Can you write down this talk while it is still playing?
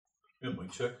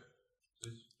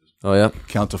Oh yeah.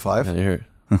 Count to 5. Can you hear?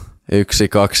 1, 2, 3,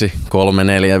 4, 5.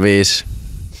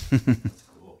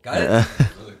 Got it?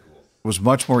 It was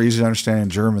much more easy to understand in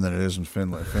German than it is in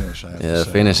Finnish. I have to Yeah,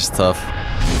 say. Finnish is tough.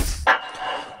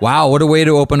 Wow, what a way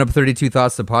to open up 32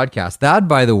 Thoughts, the podcast. That,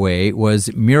 by the way,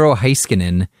 was Miro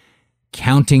Heiskanen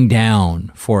counting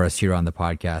down for us here on the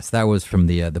podcast. That was from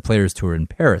the Players Tour in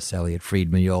Paris, Elliot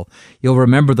Friedman. You'll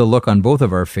remember the look on both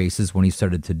of our faces when he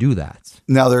started to do that.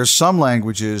 Now, there's some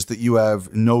languages that you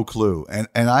have no clue. And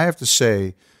I have to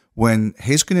say, when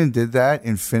Heiskanen did that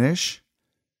in Finnish,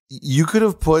 you could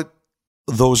have put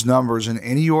those numbers in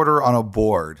any order on a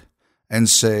board and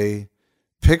say,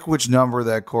 pick which number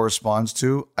that corresponds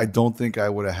to. I don't think I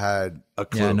would have had a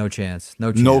clue. Yeah, no chance.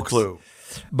 No clue.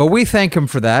 But we thank him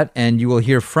for that, and you will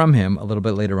hear from him a little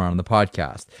bit later on in the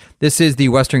podcast. This is the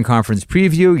Western Conference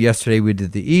preview. Yesterday we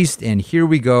did the East, and here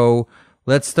we go.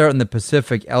 Let's start in the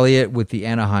Pacific, Elliot, with the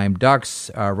Anaheim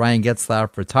Ducks. Ryan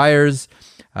Getzlaf retires.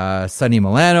 Sonny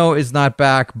Milano is not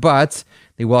back, but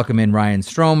they welcome in Ryan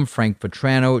Strome, Frank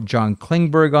Vetrano, John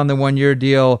Klingberg on the one-year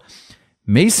deal.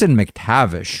 Mason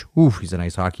McTavish, he's a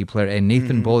nice hockey player, and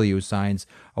Nathan Beaulieu signs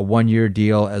a one-year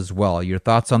deal as well. Your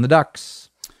thoughts on the Ducks?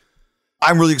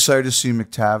 I'm really excited to see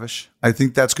McTavish. I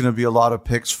think that's going to be a lot of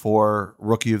picks for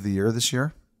Rookie of the Year this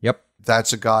year. Yep.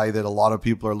 That's a guy that a lot of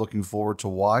people are looking forward to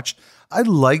watch. I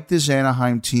like this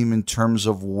Anaheim team in terms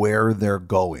of where they're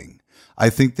going.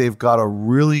 I think they've got a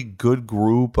really good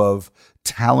group of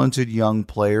talented young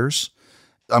players.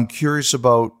 I'm curious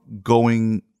about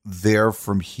going there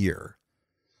from here.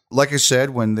 Like I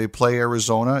said, when they play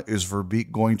Arizona, is Verbeek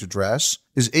going to dress?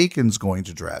 Is Aikens going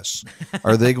to dress?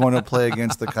 Are they going to play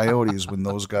against the Coyotes when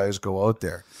those guys go out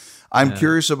there? I'm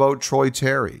curious about Troy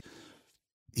Terry.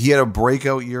 He had a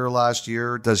breakout year last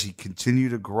year. Does he continue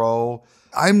to grow?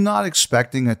 I'm not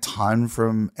expecting a ton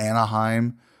from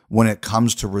Anaheim when it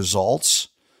comes to results,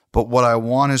 but what I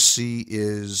want to see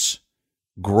is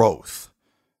growth,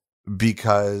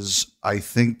 because I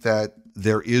think that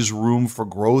there is room for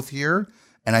growth here.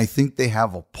 And I think they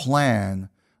have a plan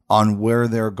on where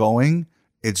they're going.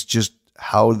 It's just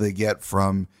how they get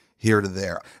from here to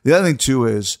there. The other thing, too,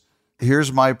 is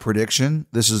here's my prediction.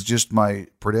 This is just my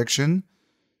prediction.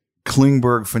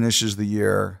 Klingberg finishes the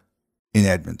year in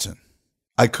Edmonton.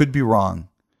 I could be wrong.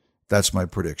 That's my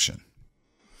prediction.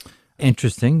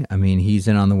 Interesting. I mean, he's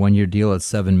in on the one-year deal at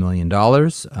 $7 million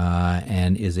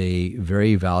and is a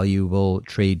very valuable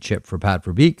trade chip for Pat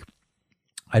Verbeek.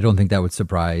 I don't think that would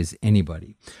surprise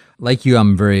anybody. Like you,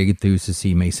 I'm very enthused to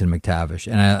see Mason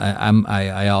McTavish, and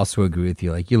I also agree with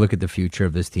you. Like, you look at the future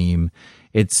of this team,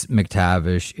 it's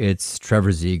McTavish, it's Trevor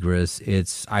Zegras,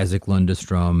 it's Isaac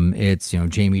Lundestrom, it's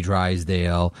Jamie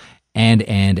Drysdale,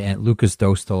 and Lucas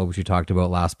Dostal, which we talked about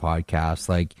last podcast.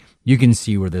 Like, you can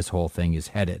see where this whole thing is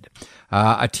headed.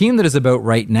 A team that is about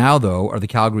right now, though, are the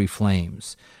Calgary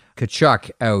Flames. Tkachuk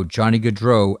out, Johnny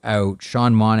Gaudreau out,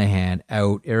 Sean Monahan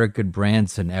out, Eric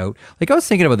Goodbranson out. Like, I was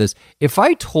thinking about this. If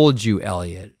I told you,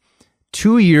 Elliot,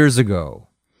 2 years ago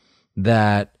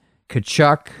that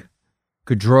Tkachuk,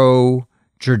 Gaudreau,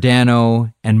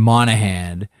 Giordano, and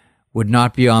Monahan would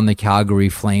not be on the Calgary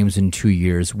Flames in 2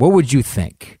 years, what would you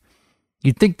think?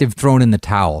 You'd think they've thrown in the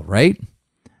towel, right?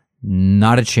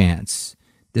 Not a chance.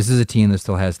 This is a team that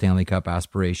still has Stanley Cup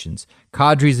aspirations.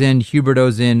 Kadri's in,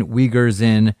 Huberdeau's in, Uyghur's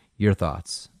in. Your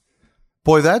thoughts?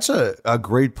 Boy, that's a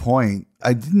great point.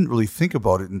 I didn't really think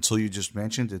about it until you just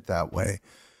mentioned it that way.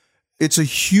 It's a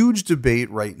huge debate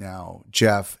right now,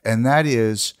 Jeff, and that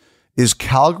is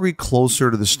Calgary closer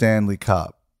to the Stanley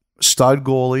Cup? Stud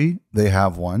goalie, they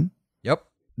have one. Yep.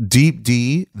 Deep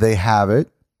D, they have it.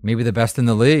 Maybe the best in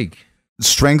the league.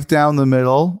 Strength down the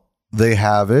middle, they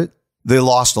have it. They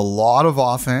lost a lot of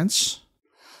offense.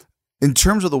 In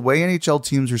terms of the way NHL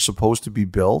teams are supposed to be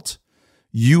built,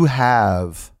 you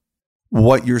have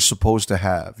what you're supposed to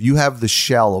have. You have the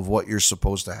shell of what you're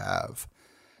supposed to have.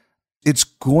 It's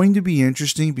going to be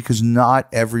interesting because not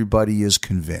everybody is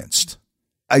convinced.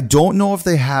 I don't know if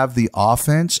they have the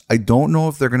offense. I don't know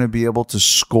if they're going to be able to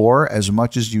score as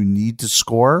much as you need to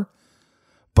score,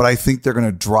 but I think they're going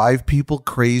to drive people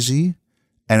crazy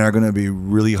and are going to be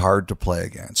really hard to play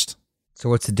against.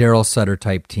 So it's a Daryl Sutter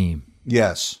type team.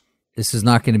 Yes. This is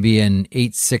not going to be an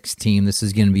 8-6 team. This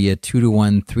is going to be a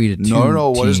 2-1, 3-2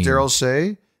 No. What does team. Daryl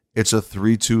say? It's a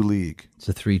 3-2 league. It's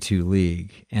a 3-2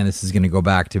 league. And this is going to go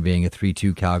back to being a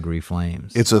 3-2 Calgary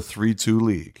Flames. It's a 3-2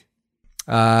 league.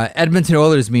 Edmonton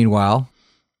Oilers, meanwhile,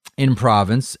 in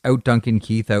province, out Duncan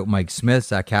Keith, out Mike Smith.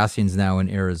 Zach Kassian's now in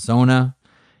Arizona.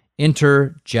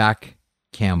 Enter Jack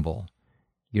Campbell.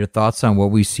 Your thoughts on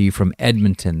what we see from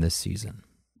Edmonton this season?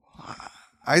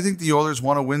 I think the Oilers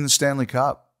want to win the Stanley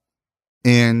Cup.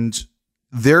 and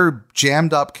they're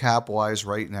jammed up cap-wise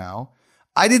right now.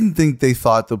 I didn't think they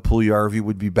thought that Puljujarvi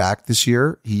would be back this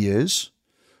year. He is.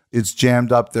 It's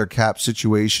jammed up their cap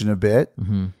situation a bit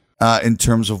in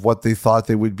terms of what they thought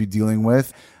they would be dealing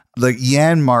with. Like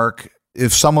Janmark,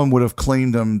 if someone would have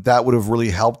claimed him, that would have really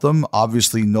helped them.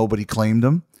 Obviously, nobody claimed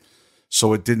him,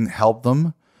 so it didn't help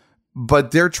them.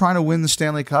 But they're trying to win the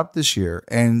Stanley Cup this year,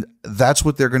 and that's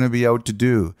what they're going to be out to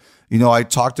do. You know, I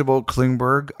talked about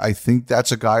Klingberg. I think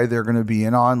that's a guy they're going to be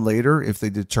in on later if they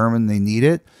determine they need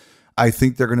it. I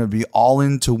think they're going to be all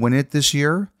in to win it this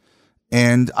year,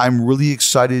 and I'm really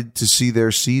excited to see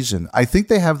their season. I think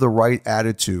they have the right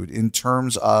attitude in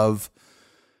terms of,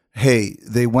 hey,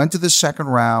 they went to the second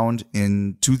round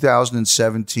in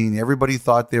 2017. Everybody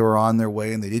thought they were on their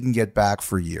way, and they didn't get back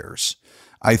for years.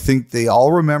 I think they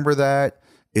all remember that.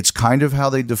 It's kind of how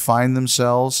they define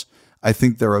themselves. I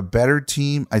think they're a better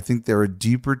team. I think they're a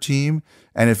deeper team.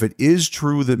 And if it is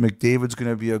true that McDavid's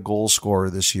going to be a goal scorer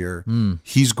this year,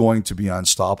 he's going to be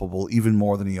unstoppable even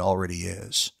more than he already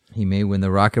is. He may win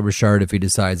the Rocket Richard if he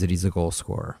decides that he's a goal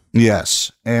scorer.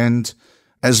 Yes. And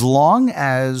as long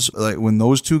as, like, when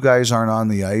those two guys aren't on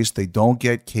the ice, they don't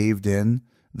get caved in,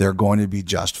 they're going to be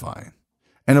just fine.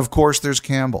 And of course, there's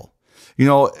Campbell. You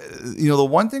know, the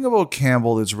one thing about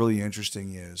Campbell that's really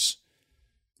interesting is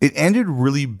it ended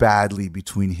really badly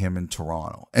between him and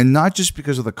Toronto. And not just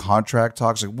because of the contract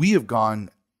talks. Like, we have gone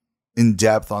in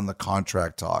depth on the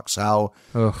contract talks, how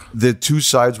the two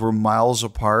sides were miles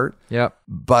apart. Yep.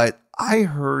 But I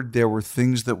heard there were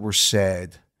things that were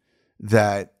said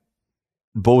that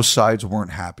both sides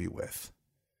weren't happy with.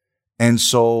 And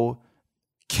so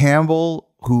Campbell,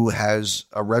 who has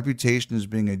a reputation as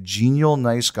being a genial,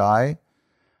 nice guy,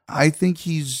 I think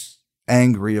he's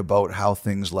angry about how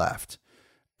things left.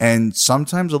 And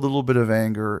sometimes a little bit of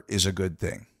anger is a good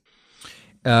thing.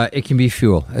 It can be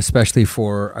fuel, especially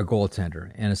for a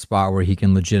goaltender in a spot where he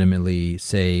can legitimately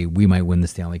say, we might win the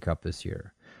Stanley Cup this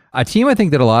year. A team I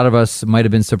think that a lot of us might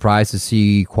have been surprised to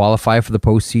see qualify for the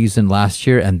postseason last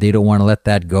year, and they don't want to let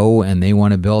that go, and they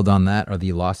want to build on that, are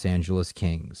the Los Angeles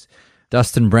Kings.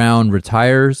 Dustin Brown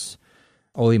retires.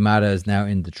 Oli Mata is now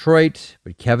in Detroit,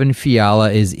 but Kevin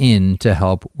Fiala is in to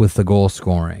help with the goal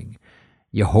scoring.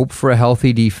 You hope for a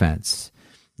healthy defense.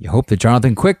 You hope that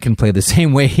Jonathan Quick can play the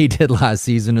same way he did last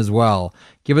season as well.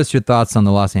 Give us your thoughts on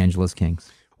the Los Angeles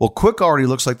Kings. Well, Quick already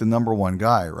looks like the number one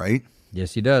guy, right?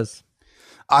 Yes, he does.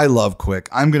 I love Quick.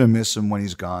 I'm going to miss him when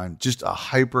he's gone. Just a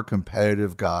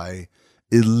hyper-competitive guy.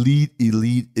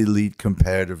 Elite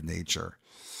competitive nature.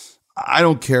 I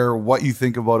don't care what you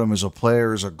think about him as a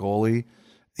player, as a goalie.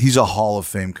 He's a Hall of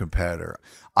Fame competitor.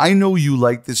 I know you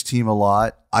like this team a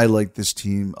lot. I like this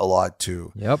team a lot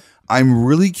too. Yep. I'm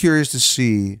really curious to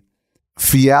see.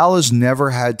 Fiala's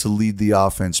never had to lead the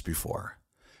offense before.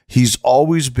 He's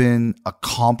always been a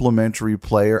complementary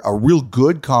player, a real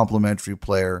good complementary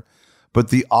player, but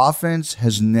the offense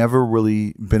has never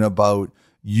really been about,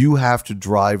 you have to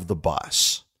drive the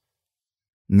bus.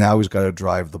 Now he's got to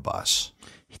drive the bus.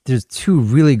 There's two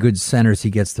really good centers he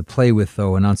gets to play with,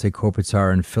 though, Anze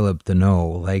Kopitar and Philip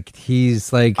Deneau. Like,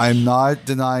 he's like... I'm not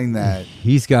denying that.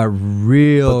 He's got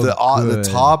real But the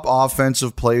top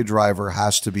offensive play driver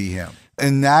has to be him.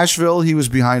 In Nashville, he was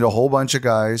behind a whole bunch of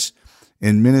guys.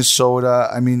 In Minnesota,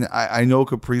 I mean, I know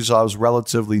Kaprizov's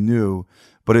relatively new,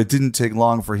 but it didn't take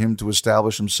long for him to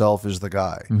establish himself as the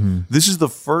guy. Mm-hmm. This is the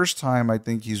first time I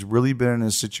think he's really been in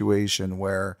a situation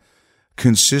where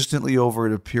consistently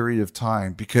over a period of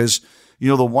time, because, you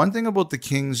know, the one thing about the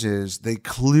Kings is they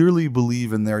clearly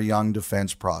believe in their young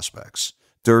defense prospects,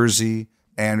 Durzi,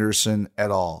 Anderson, et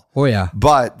al. Oh, yeah.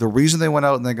 But the reason they went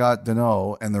out and they got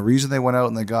Deneau, and the reason they went out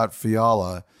and they got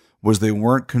Fiala, was they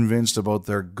weren't convinced about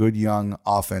their good young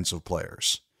offensive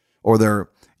players or their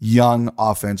young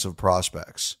offensive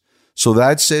prospects. So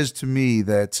that says to me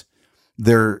that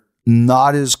they're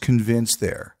not as convinced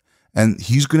there. And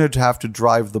he's going to have to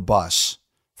drive the bus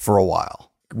for a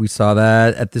while. We saw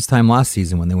that at this time last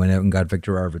season when they went out and got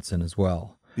Victor Arvidsson as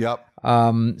well. Yep.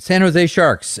 San Jose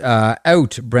Sharks,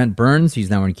 out Brent Burns. He's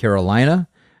now in Carolina.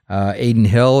 Aiden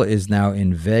Hill is now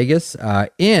in Vegas.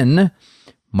 In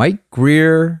Mike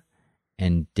Grier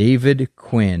and David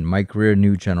Quinn. Mike Grier,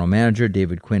 new general manager.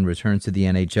 David Quinn returns to the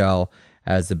NHL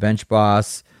as the bench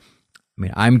boss. I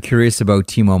mean, I'm curious about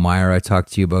Timo Meier. I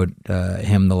talked to you about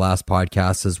him the last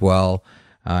podcast as well,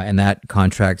 and that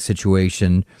contract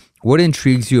situation. What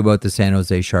intrigues you about the San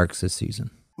Jose Sharks this season?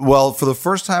 Well, for the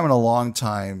first time in a long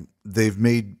time, they've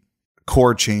made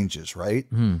core changes, right?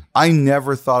 Mm-hmm. I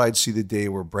never thought I'd see the day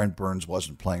where Brent Burns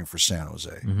wasn't playing for San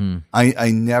Jose. Mm-hmm.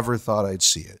 I never thought I'd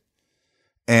see it.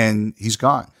 And he's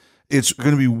gone. it's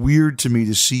going to be weird to me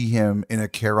to see him in a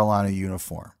Carolina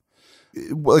uniform.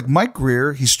 Like Mike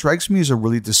Grier, he strikes me as a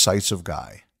really decisive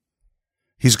guy.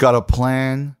 He's got a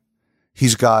plan.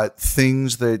 He's got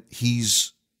things that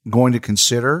he's going to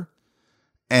consider.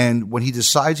 And when he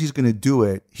decides he's going to do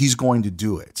it, he's going to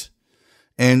do it.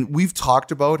 And we've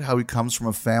talked about how he comes from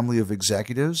a family of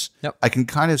executives. Yep. I can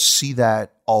kind of see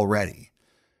that already.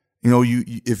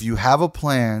 If you have a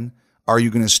plan, are you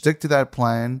going to stick to that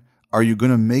plan? Are you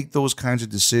going to make those kinds of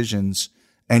decisions?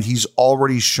 And he's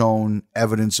already shown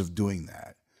evidence of doing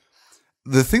that.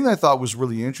 The thing that I thought was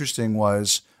really interesting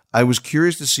was I was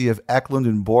curious to see if Eklund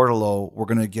and Bordeleau were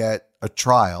going to get a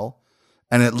trial.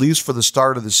 And at least for the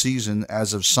start of the season,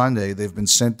 as of Sunday, they've been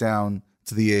sent down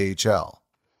to the AHL.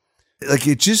 Like,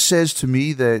 it just says to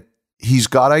me that he's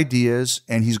got ideas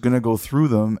and he's going to go through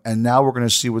them. And now we're going to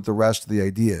see what the rest of the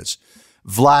ideas.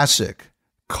 Vlasic,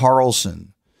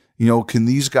 Carlson, can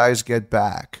these guys get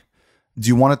back? Do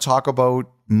you want to talk about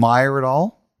Meier at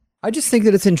all? I just think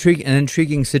that it's an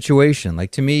intriguing situation.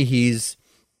 Like, to me, he's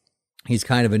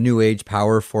kind of a new age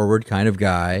power forward kind of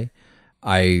guy.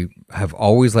 I have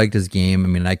always liked his game. I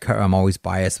mean, I'm always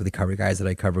biased with the cover guys that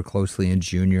I cover closely in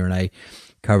junior, and I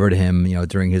covered him,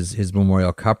 during his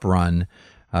Memorial Cup run,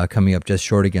 coming up just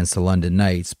short against the London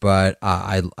Knights. But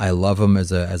I love him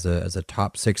as a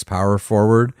top six power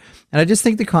forward, and I just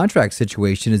think the contract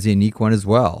situation is a unique one as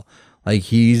well. Like,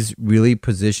 he's really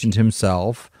positioned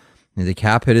himself. The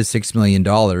cap hit is $6 million,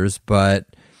 but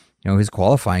his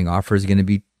qualifying offer is going to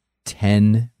be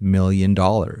 $10 million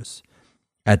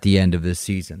at the end of this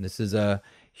season. This is a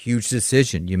huge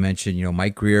decision. You mentioned,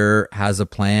 Mike Grier has a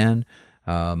plan.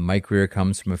 Mike Grier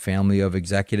comes from a family of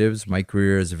executives. Mike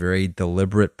Grier is a very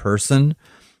deliberate person.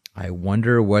 I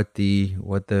wonder what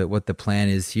the plan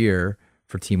is here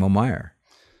for Timo Meier.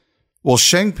 Well,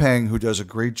 Sheng Peng, who does a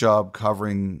great job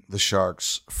covering the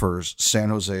Sharks for San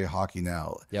Jose Hockey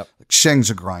Now. Yep.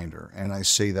 Sheng's a grinder, and I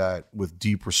say that with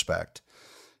deep respect.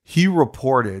 He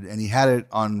reported, and he had it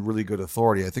on really good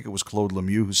authority, I think it was Claude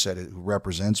Lemieux who said it, who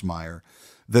represents Meier,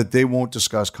 that they won't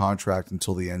discuss contract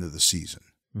until the end of the season.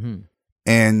 Mm-hmm.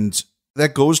 And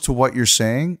that goes to what you're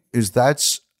saying, is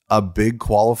that's a big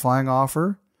qualifying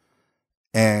offer.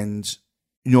 And,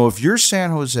 if you're San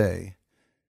Jose,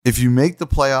 if you make the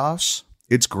playoffs,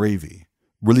 it's gravy,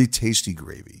 really tasty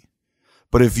gravy.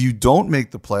 But if you don't make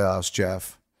the playoffs,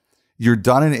 Jeff, you're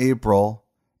done in April,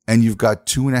 and you've got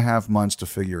 2.5 months to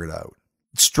figure it out.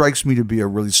 It strikes me to be a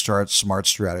really smart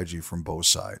strategy from both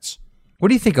sides. What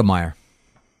do you think of Meier?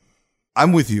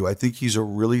 I'm with you. I think he's a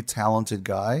really talented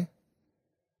guy.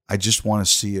 I just want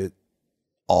to see it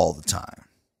all the time.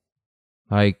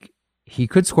 Like, he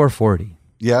could score 40.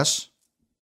 Yes.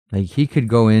 Like, he could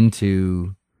go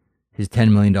into his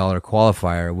 $10 million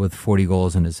qualifier with 40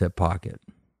 goals in his hip pocket.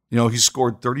 He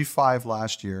scored 35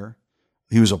 last year.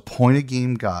 He was a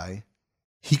point-a-game guy.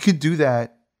 He could do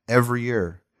that every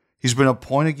year. He's been a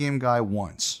point-a-game guy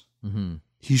once. Mm-hmm.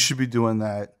 He should be doing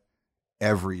that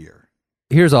every year.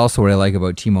 Here's also what I like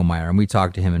about Timo Meier, and we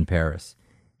talked to him in Paris.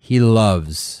 He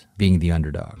loves being the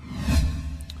underdog.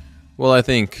 Well, I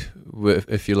think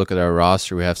if you look at our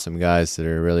roster, we have some guys that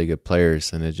are really good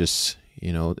players, and it just,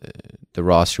 the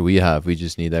roster we have, we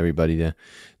just need everybody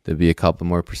to be a couple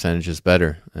more percentages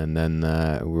better, and then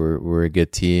we're a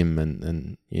good team,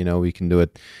 and we can do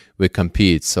it. We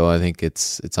compete, so I think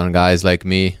it's on guys like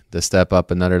me to step up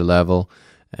another level,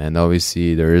 and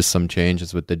obviously there is some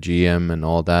changes with the GM and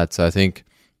all that, so I think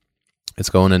it's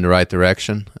going in the right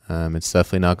direction. It's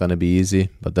definitely not going to be easy,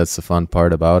 but that's the fun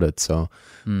part about it. So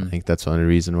I think that's one of the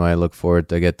reasons why I look forward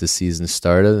to get the season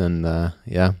started and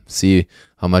see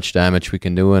how much damage we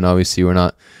can do. And obviously we're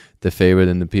not the favorite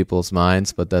in the people's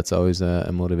minds, but that's always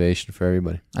a motivation for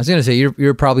everybody. I was going to say,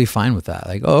 you're probably fine with that.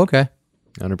 Like, oh, okay.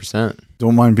 100%.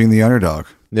 Don't mind being the underdog.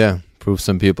 Yeah, prove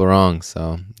some people wrong.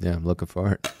 So yeah, I'm looking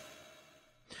forward.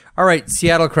 All right,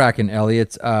 Seattle Kraken,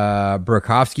 Elliot.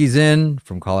 Burakovsky's in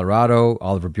from Colorado.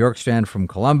 Oliver Bjorkstrand from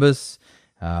Columbus.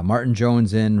 Martin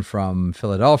Jones in from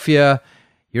Philadelphia.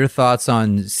 Your thoughts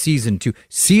on Season 2?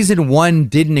 Season 1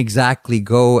 didn't exactly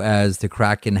go as the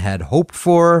Kraken had hoped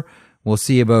for. We'll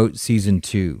see about Season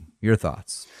 2. Your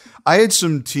thoughts? I had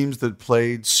some teams that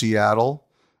played Seattle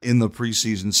in the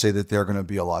preseason say that they're going to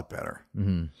be a lot better.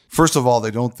 Mm-hmm. First of all,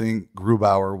 they don't think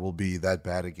Grubauer will be that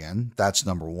bad again. That's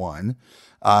number one.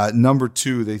 Number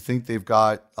two, they think they've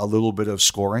got a little bit of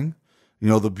scoring.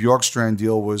 The Bjorkstrand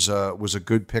deal was a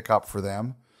good pickup for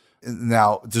them.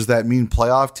 Now, does that mean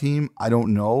playoff team? I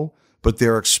don't know, but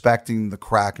they're expecting the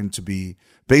Kraken to be,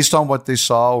 based on what they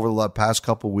saw over the past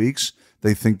couple of weeks,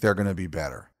 they think they're going to be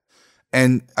better.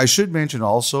 And I should mention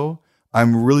also,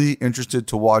 I'm really interested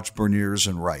to watch Beniers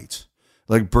and Wright.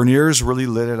 Like Beniers really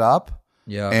lit it up.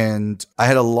 Yeah. And I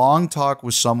had a long talk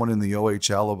with someone in the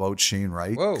OHL about Shane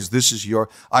Wright because this is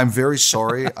I'm very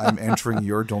sorry. I'm entering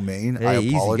your domain. Hey, I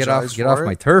easy. apologize. Get off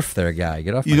my turf there, guy.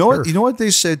 Get off my turf. You know what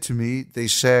they said to me? They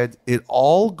said it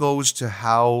all goes to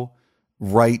how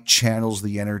Wright channels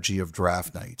the energy of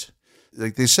draft night.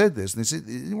 Like they said this, and they said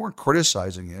they weren't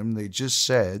criticizing him. They just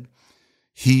said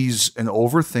he's an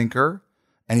overthinker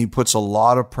and he puts a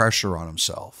lot of pressure on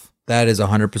himself. That is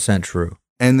 100% true.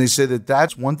 And they said that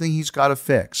that's one thing he's got to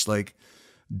fix. Like,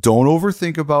 don't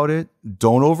overthink about it.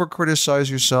 Don't over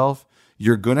criticize yourself.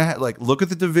 You're going to look at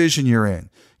the division you're in.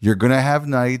 You're going to have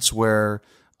nights where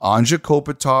Anja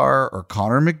Kopitar or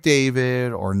Connor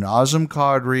McDavid or Nazem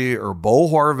Kadri or Bo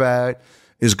Horvat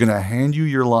is going to hand you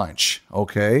your lunch.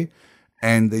 Okay.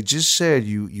 And they just said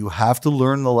you have to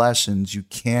learn the lessons. You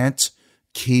can't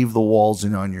cave the walls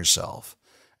in on yourself.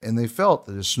 And they felt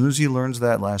that as soon as he learns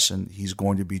that lesson, he's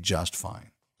going to be just fine.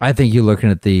 I think you're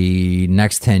looking at the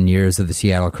next 10 years of the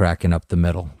Seattle Kraken up the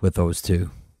middle with those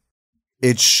two.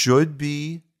 It should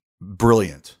be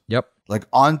brilliant. Yep. Like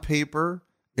on paper,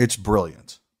 it's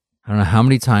brilliant. I don't know how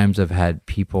many times I've had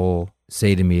people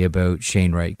say to me about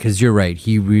Shane Wright, because you're right.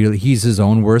 He's his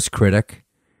own worst critic.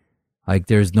 Like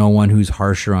there's no one who's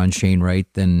harsher on Shane Wright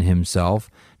than himself.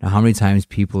 Now, how many times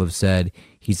people have said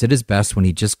he's at his best when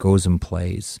he just goes and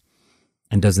plays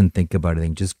and doesn't think about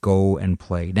anything, just go and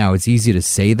play. Now, it's easy to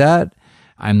say that.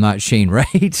 I'm not Shane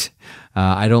Wright.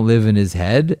 I don't live in his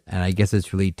head. And I guess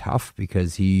it's really tough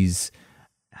because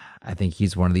I think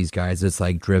he's one of these guys that's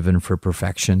like driven for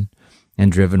perfection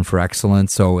and driven for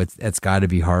excellence. So it's got to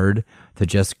be hard to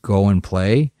just go and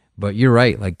play. But you're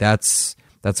right. Like that's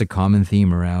a common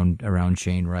theme around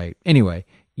Shane Wright. Anyway,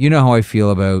 you know how I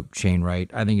feel about Shane Wright.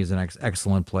 I think he's an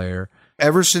excellent player.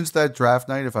 Ever since that draft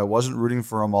night, if I wasn't rooting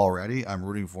for him already, I'm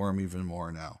rooting for him even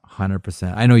more now.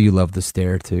 100%. I know you love the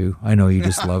stare too. I know you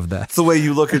just love that. It's the way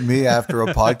you look at me after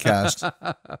a podcast.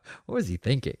 What was he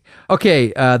thinking? Okay,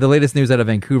 the latest news out of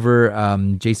Vancouver.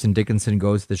 Jason Dickinson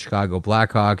goes to the Chicago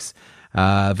Blackhawks.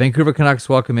 Vancouver Canucks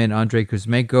welcome in Andrei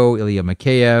Kuzmenko, Ilya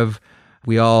Mikheyev.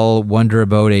 We all wonder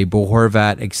about a Bo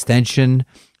Horvat extension,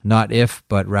 not if,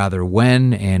 but rather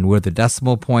when, and where the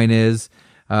decimal point is.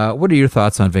 What are your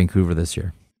thoughts on Vancouver this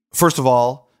year? First of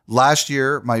all, last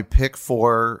year, my pick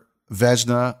for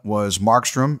Vezina was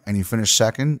Markstrom, and he finished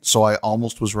second, so I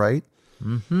almost was right.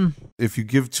 Mm-hmm. If you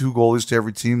give 2 goalies to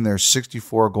every team, there's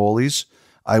 64 goalies.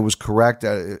 I was correct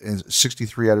at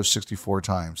 63 out of 64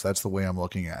 times. That's the way I'm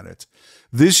looking at it.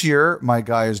 This year, my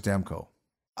guy is Demko.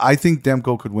 I think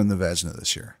Demko could win the Vezina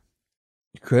this year.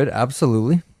 You could,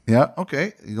 absolutely. Yeah,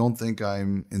 okay. You don't think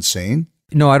I'm insane?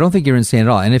 No, I don't think you're insane at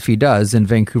all. And if he does, then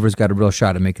Vancouver's got a real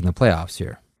shot at making the playoffs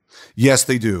here. Yes,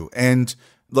 they do. And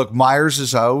look, Myers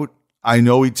is out. I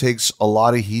know he takes a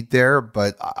lot of heat there,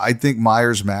 but I think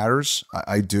Myers matters.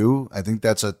 I do. I think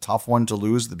that's a tough one to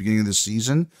lose at the beginning of the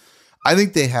season. I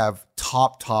think they have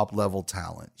top level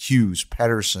talent. Hughes,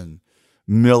 Pettersson,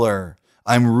 Miller.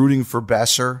 I'm rooting for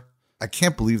Besser. I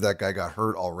can't believe that guy got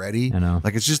hurt already. I know.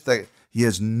 Like, it's just that he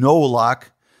has no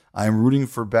luck. I'm rooting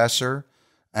for Besser.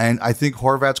 And I think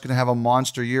Horvat's going to have a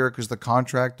monster year because the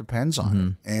contract depends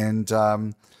on it.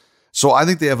 And so I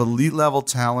think they have elite level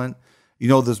talent. You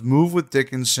know, this move with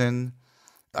Dickinson,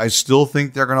 I still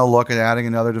think they're going to look at adding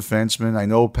another defenseman. I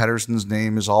know Pettersson's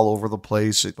name is all over the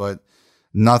place, but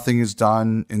nothing is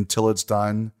done until it's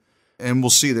done. And we'll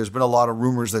see. There's been a lot of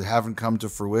rumors that haven't come to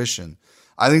fruition.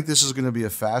 I think this is going to be a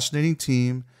fascinating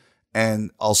team.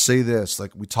 And I'll say this,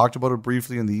 like we talked about it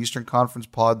briefly in the Eastern Conference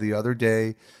pod the other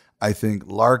day. I think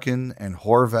Larkin and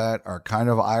Horvat are kind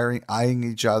of eyeing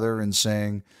each other and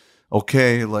saying,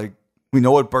 okay, like we know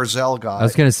what Barzal got. I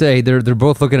was going to say, they're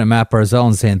both looking at Matt Barzal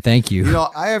and saying thank you. You know,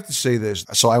 I have to say this.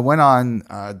 So I went on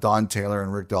Don Taylor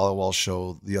and Rick Dollywell's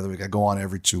show the other week. I go on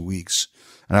every 2 weeks.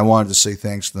 And I wanted to say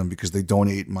thanks to them because they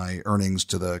donate my earnings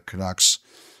to the Canucks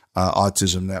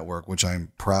Autism Network, which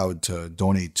I'm proud to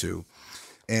donate to.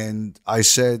 And I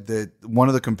said that one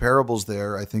of the comparables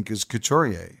there, I think, is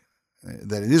Couturier.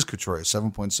 That it is Couturier,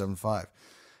 7.75.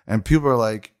 And people are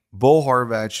like, Bo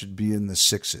Horvat should be in the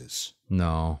 6s.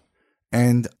 No.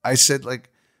 And I said, like,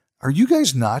 are you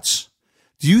guys nuts?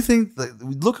 Do you think that,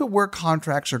 look at where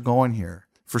contracts are going here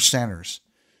for centers.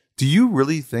 Do you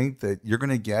really think that you're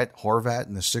going to get Horvat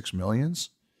in the 6 millions?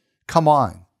 Come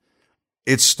on.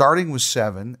 It's starting with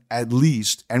 7 at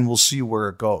least, and we'll see where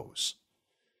it goes.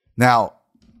 Now,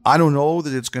 I don't know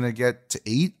that it's going to get to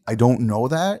 8. I don't know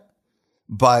that.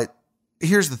 But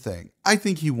here's the thing. I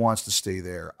think he wants to stay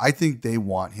there. I think they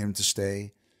want him to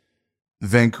stay.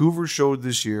 Vancouver showed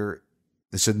this year.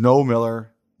 They said, no,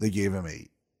 Miller. They gave him 8.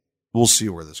 We'll see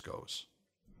where this goes.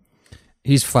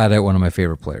 He's flat out one of my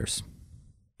favorite players.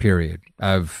 Period.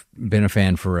 I've been a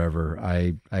fan forever.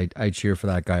 I cheer for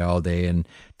that guy all day. And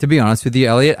to be honest with you,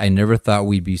 Elliot, I never thought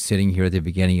we'd be sitting here at the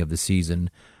beginning of the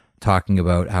season talking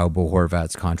about how Bo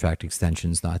Horvat's contract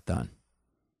extension's not done.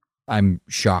 I'm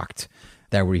shocked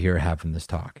that we're here having this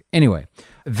talk. Anyway,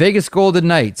 Vegas Golden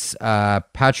Knights.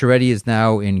 Pacioretty is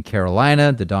now in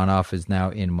Carolina. Dadonov is now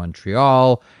in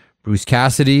Montreal. Bruce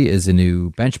Cassidy is a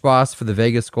new bench boss for the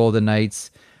Vegas Golden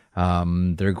Knights.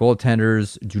 Their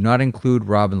goaltenders do not include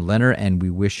Robin Lehner, and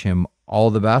we wish him all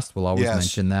the best. We'll always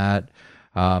mention that.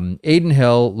 Aiden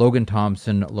Hill, Logan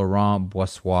Thompson, Laurent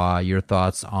Brossoit. Your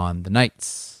thoughts on the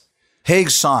Knights?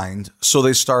 Hague signed, so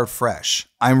they start fresh.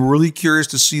 I'm really curious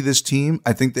to see this team.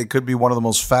 I think they could be one of the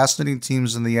most fascinating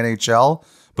teams in the NHL,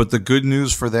 but the good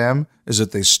news for them is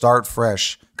that they start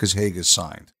fresh because Hague is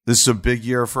signed. This is a big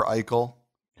year for Eichel.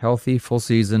 Healthy, full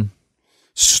season.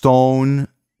 Stone,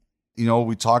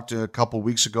 we talked a couple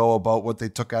weeks ago about what they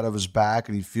took out of his back,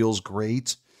 and he feels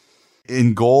great.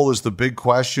 In goal is the big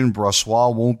question.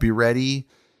 Brossoit won't be ready,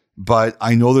 but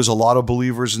I know there's a lot of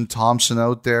believers in Thompson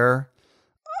out there.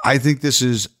 I think this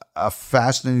is a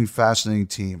fascinating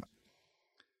team.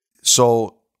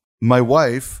 So my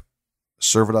wife,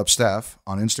 Serve It Up Steph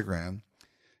on Instagram,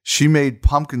 she made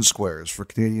pumpkin squares for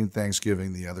Canadian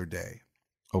Thanksgiving the other day.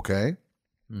 Okay?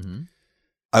 Mm-hmm.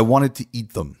 I wanted to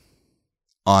eat them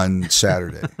on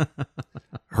Saturday.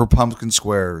 Her pumpkin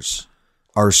squares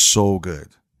are so good.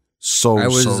 I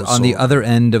was on the other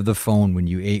end of the phone when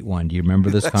you ate one. Do you remember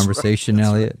this conversation, right.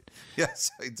 Elliot? Right.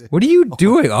 Yes, I did. What are you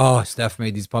doing? Oh, Steph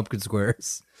made these pumpkin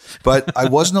squares. But I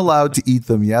wasn't allowed to eat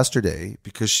them yesterday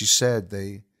because she said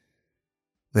they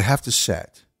have to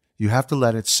set. You have to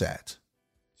let it set.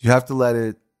 You have to let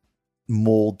it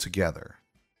mold together.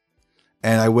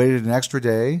 And I waited an extra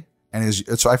day, and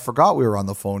so I forgot we were on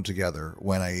the phone together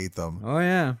when I ate them. Oh,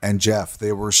 yeah. And Jeff,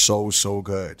 they were so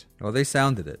good. Oh, they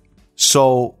sounded it.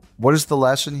 So what is the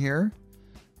lesson here?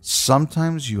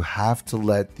 Sometimes you have to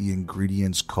let the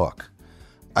ingredients cook.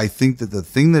 I think that the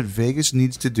thing that Vegas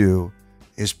needs to do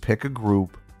is pick a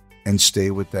group and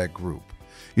stay with that group.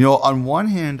 On one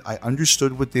hand, I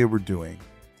understood what they were doing.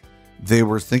 They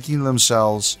were thinking to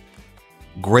themselves,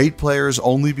 great players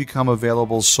only become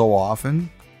available so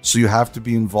often, so you have to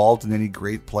be involved in any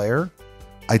great player.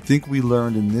 I think we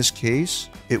learned in this case,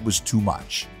 it was too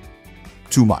much.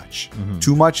 Too much. Mm-hmm.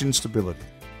 Too much instability.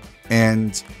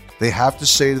 And they have to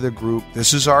say to the group,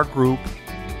 this is our group.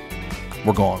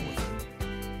 We're going with it.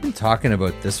 I've been talking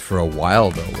about this for a while,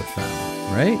 though, with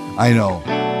them, right? I know.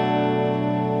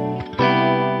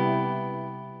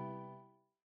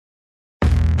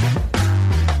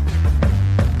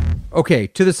 Okay,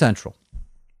 to the Central.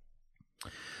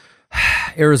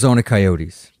 Arizona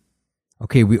Coyotes.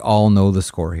 Okay, we all know the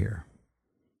score here.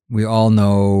 We all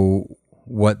know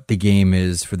what the game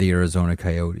is for the Arizona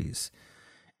Coyotes.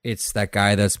 It's that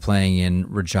guy that's playing in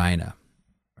Regina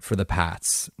for the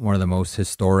Pats, one of the most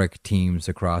historic teams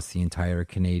across the entire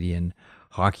Canadian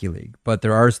Hockey League. But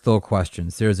there are still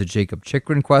questions. There's a Jacob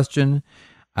Chychrun question.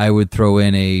 I would throw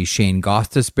in a Shane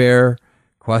Gostisbehere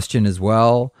question as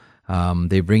well.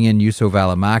 They bring in Juuso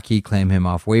Välimäki, claim him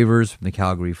off waivers from the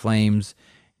Calgary Flames.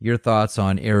 Your thoughts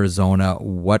on Arizona?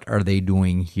 What are they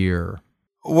doing here?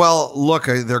 Well, look,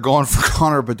 they're going for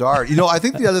Connor Bedard. I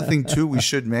think the other thing, too, we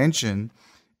should mention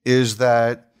is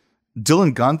that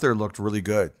Dylan Guenther looked really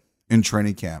good in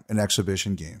training camp and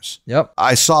exhibition games. Yep.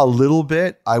 I saw a little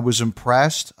bit. I was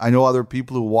impressed. I know other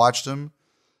people who watched him.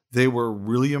 They were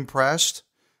really impressed.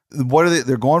 What are they?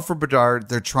 They're going for Bedard.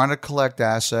 They're trying to collect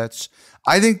assets.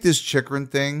 I think this Chychrun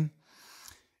thing,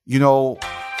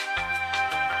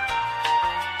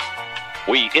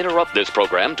 We interrupt this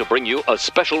program to bring you a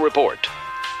special report.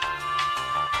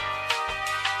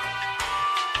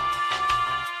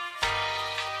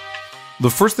 The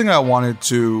first thing I wanted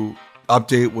to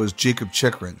update was Jacob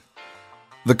Chychrun.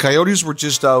 The Coyotes were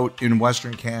just out in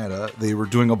Western Canada. They were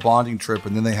doing a bonding trip,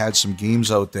 and then they had some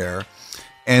games out there.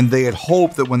 And they had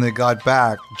hoped that when they got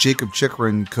back, Jacob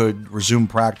Chychrun could resume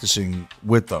practicing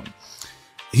with them.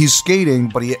 He's skating,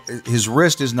 but his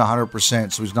wrist isn't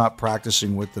 100%, so he's not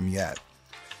practicing with them yet.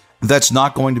 That's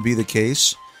not going to be the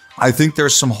case. I think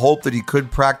there's some hope that he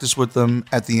could practice with them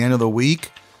at the end of the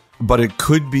week, but it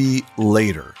could be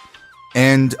later.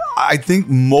 And I think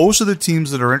most of the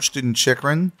teams that are interested in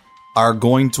Chychrun are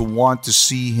going to want to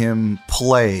see him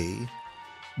play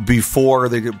before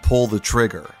they pull the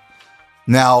trigger.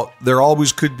 Now, there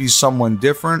always could be someone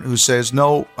different who says,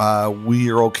 no, we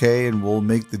are okay and we'll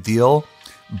make the deal.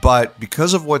 But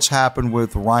because of what's happened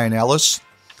with Ryan Ellis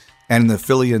and the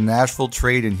Philly and Nashville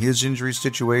trade and his injury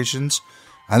situations,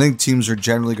 I think teams are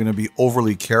generally going to be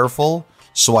overly careful.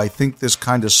 So I think this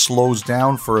kind of slows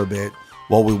down for a bit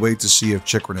while we wait to see if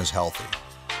Chychrun is healthy.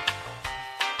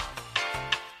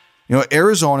 You know,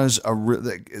 Arizona's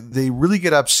they really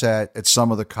get upset at some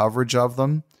of the coverage of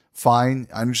them. Fine,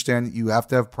 I understand that you have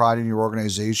to have pride in your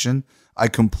organization. I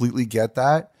completely get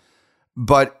that.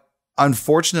 But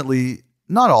unfortunately,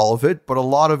 not all of it, but a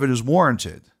lot of it is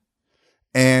warranted.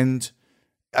 And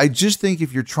I just think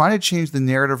if you're trying to change the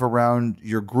narrative around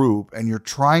your group and you're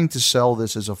trying to sell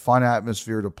this as a fun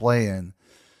atmosphere to play in,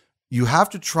 you have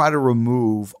to try to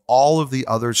remove all of the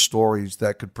other stories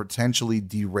that could potentially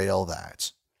derail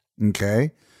that.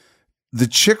 Okay? The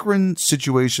Chychrun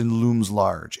situation looms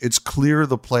large. It's clear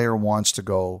the player wants to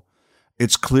go.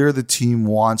 It's clear the team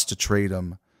wants to trade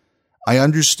him. I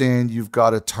understand you've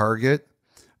got a target,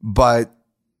 but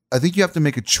I think you have to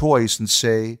make a choice and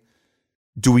say,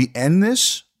 do we end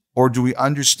this, or do we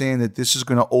understand that this is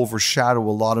going to overshadow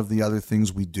a lot of the other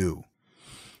things we do?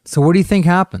 So what do you think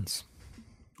happens?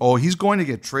 Oh, he's going to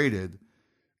get traded.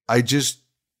 I just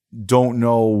don't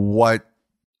know what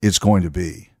it's going to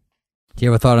be. Do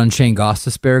you have a thought on Shane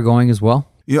Gostisbehere going as well?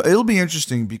 You know, it'll be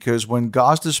interesting because when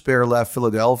Gostisbehere left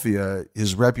Philadelphia,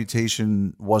 his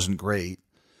reputation wasn't great,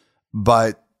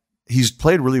 but he's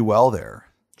played really well there.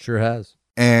 Sure has.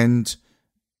 And,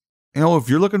 you know, if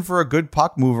you're looking for a good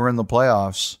puck mover in the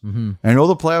playoffs, I know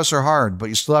the playoffs are hard, but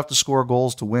you still have to score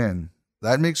goals to win.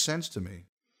 That makes sense to me.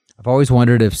 I've always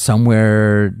wondered if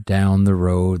somewhere down the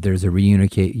road there's a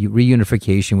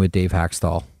reunification with Dave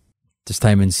Haxtell, this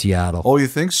time in Seattle. Oh, you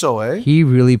think so, eh? He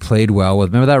really played well with.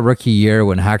 Remember that rookie year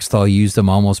when Haxtell used him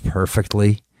almost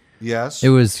perfectly? Yes. It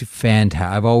was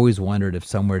fantastic. I've always wondered if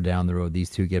somewhere down the road these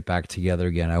two get back together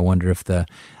again. I wonder if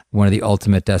one of the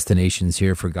ultimate destinations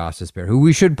here for Gostisbehere, who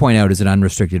we should point out is an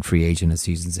unrestricted free agent at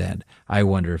season's end. I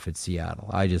wonder if it's Seattle.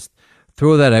 I just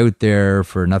throw that out there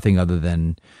for nothing other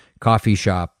than coffee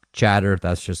shop chatter.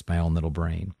 That's just my own little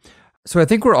brain. So I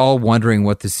think we're all wondering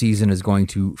what the season is going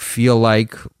to feel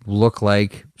like, look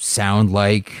like, sound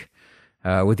like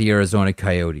with the Arizona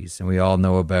Coyotes. And we all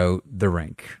know about the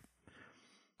rink.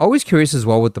 Always curious as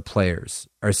well what the players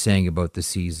are saying about the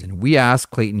season. We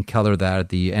asked Clayton Keller that at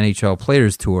the NHL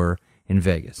Players Tour in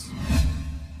Vegas.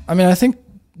 I mean, I think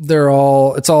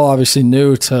it's all obviously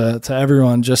new to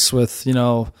everyone, just with, you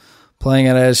know, playing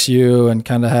at SU and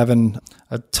kind of having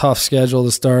a tough schedule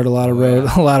to start, a lot of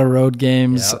road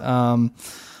games. Yep.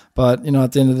 But, you know,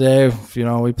 at the end of the day, you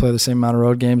know, we play the same amount of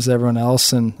road games as everyone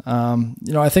else. And,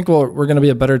 you know, I think we're going to be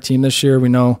a better team this year. We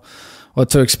know what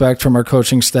to expect from our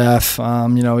coaching staff.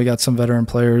 You know, we got some veteran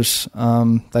players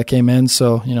that came in.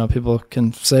 So, you know, people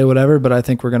can say whatever, but I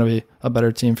think we're going to be a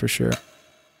better team for sure.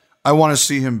 I want to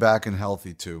see him back and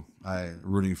healthy, too. I'm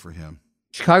rooting for him.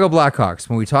 Chicago Blackhawks,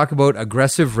 when we talk about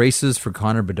aggressive races for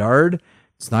Connor Bedard,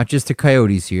 it's not just the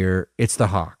Coyotes here, it's the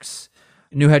Hawks.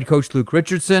 New head coach Luke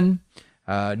Richardson,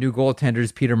 new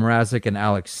goaltenders Peter Mrazek and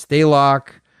Alex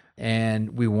Stalock,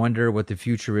 and we wonder what the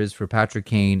future is for Patrick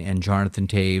Kane and Jonathan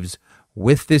Toews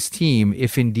with this team,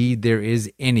 if indeed there is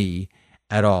any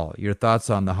at all. Your thoughts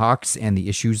on the Hawks and the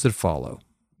issues that follow.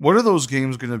 What are those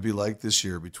games going to be like this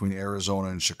year between Arizona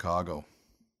and Chicago?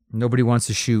 Nobody wants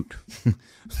to shoot.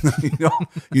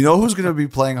 You know who's going to be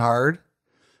playing hard?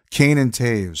 Kane and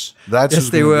Toews. That's yes,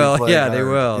 who's they will. Be playing Yeah, hard. They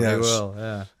will. Yes. They will.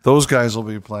 Yeah. Those guys will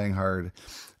be playing hard.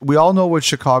 We all know what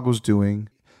Chicago's doing.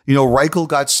 You know, Reichel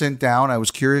got sent down. I was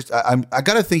curious. I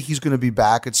got to think he's going to be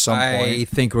back at some point. I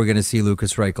think we're going to see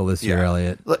Lucas Reichel this year,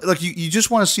 Elliot. Look, you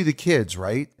just want to see the kids,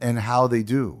 right? And how they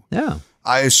do. Yeah.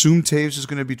 I assume Toews is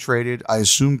going to be traded. I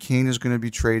assume Kane is going to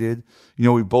be traded. You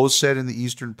know, we both said in the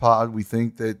Eastern Pod we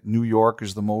think that New York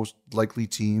is the most likely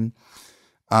team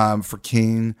for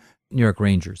Kane. New York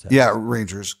Rangers. Yeah,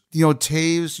 Rangers. You know,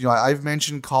 Toews, you know, I've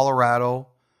mentioned Colorado.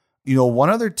 You know, one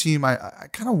other team I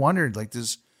kind of wondered, like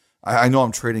this, I know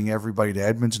I'm trading everybody to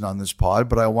Edmonton on this pod,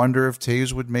 but I wonder if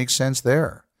Toews would make sense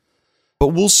there. But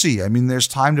we'll see. I mean, there's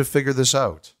time to figure this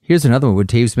out. Here's another one. Would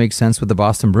Toews make sense with the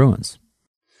Boston Bruins?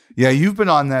 Yeah, you've been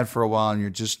on that for a while, and you're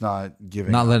just not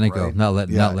giving. Not letting up, it right? go. Not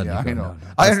letting it go. I know. No.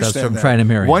 I That's understand. what I'm trying to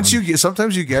marry.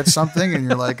 Sometimes you get something, and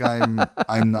you're like, I'm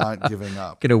not giving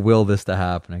up. I'm gonna will this to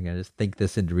happen. I'm gonna just think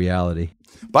this into reality.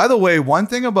 By the way, one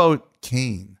thing about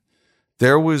Kane,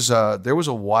 there was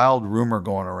a wild rumor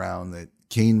going around that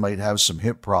Kane might have some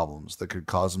hip problems that could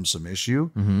cause him some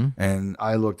issue, and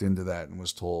I looked into that and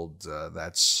was told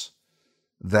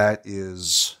that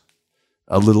is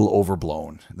a little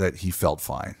overblown. That he felt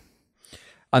fine.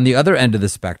 On the other end of the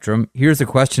spectrum, here's a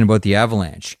question about the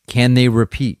Avalanche. Can they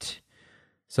repeat?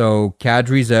 So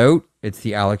Kadri's out. It's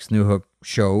the Alex Newhook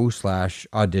show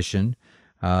 / audition.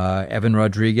 Evan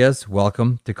Rodriguez,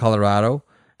 welcome to Colorado.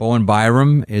 Bowen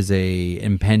Byram is a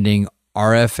impending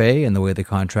RFA, and the way the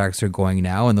contracts are going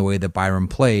now and the way that Byram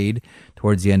played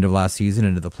towards the end of last season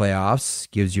into the playoffs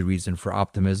gives you reason for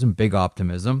optimism, big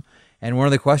optimism. And one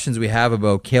of the questions we have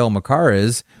about Cale Makar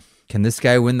is, can this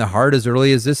guy win the Hart as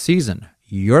early as this season?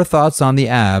 Your thoughts on the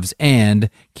Avs, and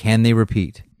can they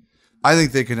repeat? I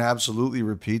think they can absolutely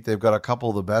repeat. They've got a couple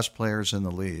of the best players in the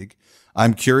league.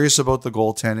 I'm curious about the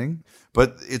goaltending,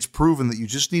 but it's proven that you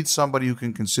just need somebody who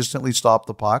can consistently stop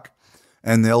the puck,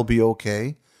 and they'll be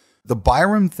okay. The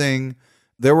Byram thing,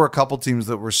 there were a couple teams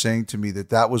that were saying to me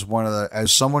that was one of the,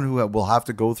 as someone who will have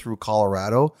to go through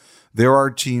Colorado, there are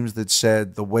teams that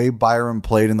said the way Byram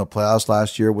played in the playoffs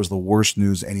last year was the worst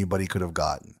news anybody could have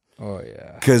gotten. Oh,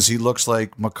 yeah. Because he looks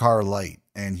like Makar light,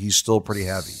 and he's still pretty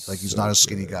heavy. Like, he's not a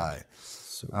skinny guy.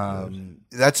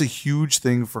 That's a huge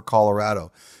thing for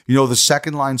Colorado. The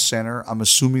second line center, I'm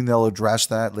assuming they'll address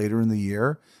that later in the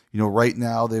year. Right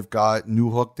now they've got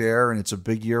Newhook there, and it's a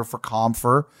big year for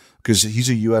Compher because he's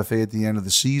a UFA at the end of the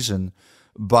season.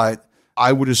 But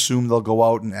I would assume they'll go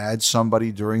out and add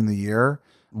somebody during the year.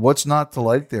 What's not to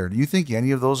like there? Do you think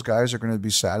any of those guys are going to be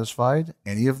satisfied?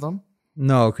 Any of them?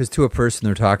 No, because to a person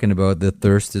they're talking about, the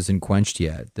thirst isn't quenched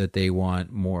yet, that they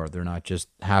want more. They're not just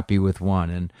happy with one.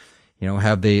 And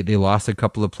have they lost a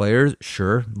couple of players?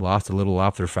 Sure. Lost a little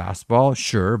off their fastball?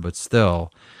 Sure. But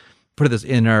still, put this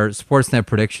in our Sportsnet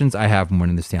predictions, I have them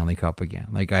winning the Stanley Cup again.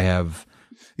 Like I have.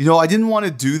 I didn't want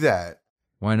to do that.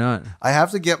 Why not? I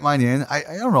have to get mine in. I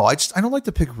don't know. I don't like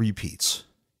to pick repeats.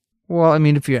 Well, I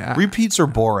mean, if you repeats are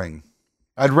boring.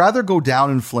 I'd rather go down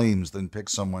in flames than pick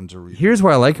someone to repeat. Here's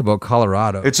what I like about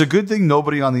Colorado. It's a good thing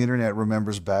nobody on the internet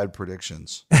remembers bad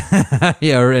predictions.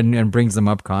 Yeah, and brings them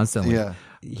up constantly. Yeah.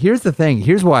 Here's the thing.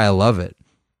 Here's why I love it.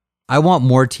 I want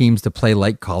more teams to play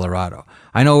like Colorado.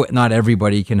 I know not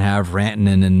everybody can have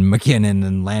Rantanen and McKinnon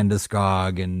and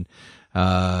Landeskog and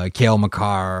Cale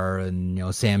Makar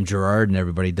and Sam Girard and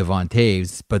everybody, Devon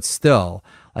Taves, but still,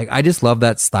 like I just love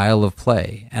that style of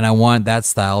play, and I want that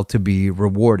style to be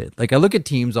rewarded. Like I look at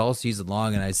teams all season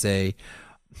long, and I say,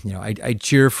 I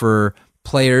cheer for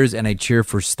players and I cheer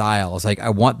for styles. Like I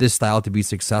want this style to be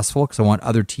successful because I want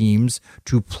other teams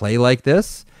to play like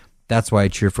this. That's why I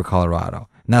cheer for Colorado,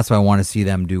 and that's why I want to see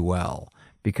them do well,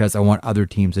 because I want other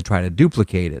teams to try to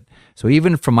duplicate it. So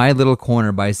even from my little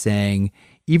corner, by saying,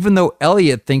 even though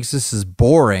Elliot thinks this is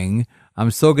boring,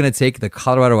 I'm still going to take the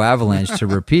Colorado Avalanche to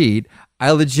repeat.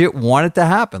 I legit want it to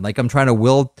happen. Like I'm trying to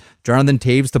will Jonathan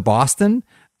Taves to Boston.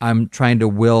 I'm trying to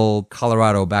will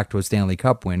Colorado back to a Stanley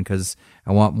Cup win because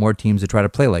I want more teams to try to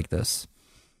play like this.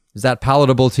 Is that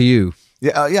palatable to you?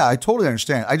 Yeah, I totally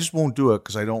understand. I just won't do it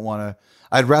because I don't want to.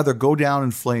 I'd rather go down in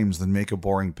flames than make a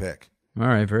boring pick. All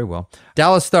right, very well.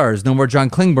 Dallas Stars, no more John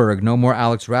Klingberg, no more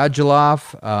Alex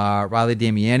Radulov, Riley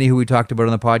Damiani, who we talked about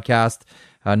on the podcast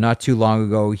not too long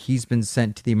ago. He's been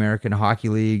sent to the American Hockey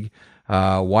League.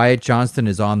 Wyatt Johnston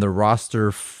is on the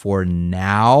roster for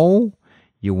now.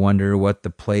 You wonder what the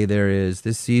play there is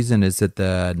this season. Is it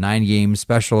the 9-game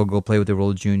special, go play with the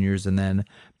World Juniors and then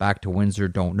back to Windsor?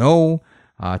 Don't know.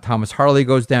 Thomas Harley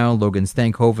goes down. Logan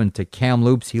Stankhoven to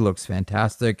Kamloops. He looks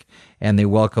fantastic. And they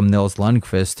welcome Nils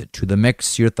Lundqvist to the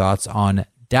mix. Your thoughts on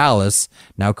Dallas,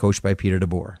 now coached by Peter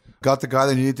DeBoer? Got the guy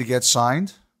they needed to get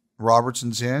signed.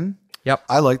 Robertson's in. Yep.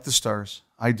 I like the Stars.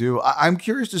 I do. I'm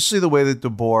curious to see the way that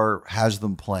DeBoer has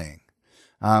them playing.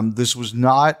 This was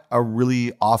not a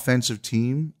really offensive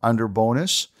team under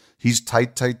Bonus. He's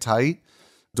tight.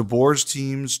 DeBoer's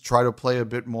teams try to play a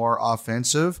bit more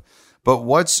offensive. But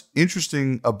what's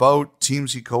interesting about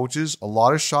teams he coaches, a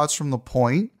lot of shots from the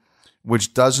point,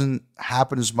 which doesn't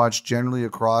happen as much generally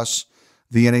across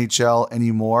the NHL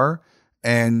anymore.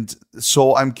 And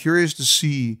so I'm curious to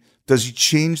see, does he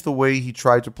change the way he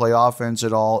tried to play offense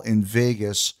at all in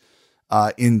Vegas,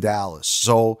 in Dallas?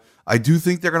 So I do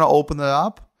think they're going to open it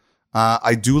up.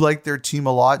 I do like their team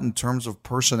a lot in terms of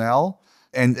personnel.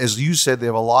 And as you said, they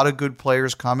have a lot of good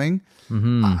players coming.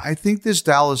 Mm-hmm. I think this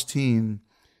Dallas team,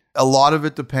 a lot of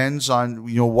it depends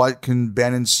on, what can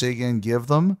Ben and Seguin give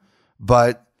them.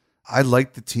 But I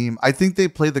like the team. I think they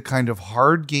play the kind of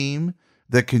hard game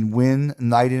that can win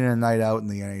night in and night out in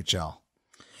the NHL.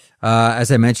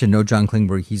 As I mentioned, no John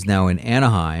Klingberg. He's now in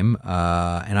Anaheim.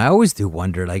 And I always do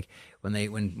wonder, like,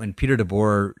 when Peter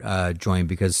DeBoer joined,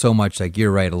 because so much, like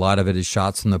you're right, a lot of it is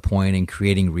shots from the point and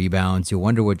creating rebounds. You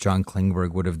wonder what John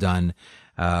Klingberg would have done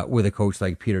with a coach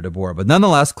like Peter DeBoer. But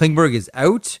nonetheless, Klingberg is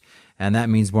out, and that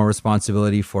means more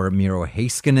responsibility for Miro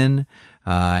Heiskanen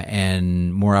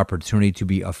and more opportunity to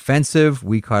be offensive.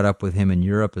 We caught up with him in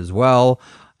Europe as well.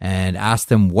 and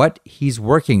asked him what he's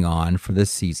working on for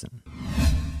this season.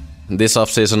 This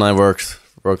offseason I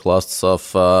worked lots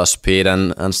of speed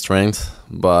and strength,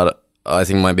 but I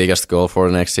think my biggest goal for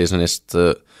the next season is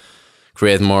to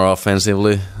create more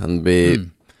offensively and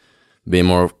be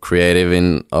more creative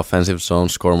in offensive zone,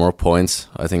 score more points.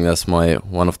 I think that's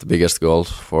one of the biggest goals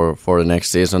for the next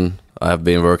season. I have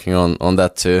been working on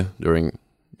that too during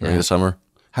the summer.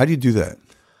 How do you do that?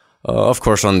 Of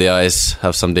course, on the ice,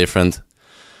 have some different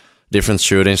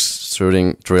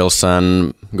shooting drills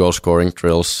and goal scoring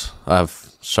drills. I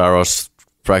have Saros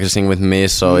practicing with me,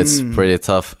 so it's pretty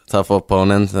tough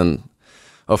opponent, and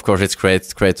of course it's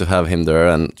great to have him there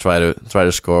and try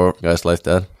to score guys like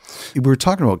that. We were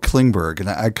talking about Klingberg, and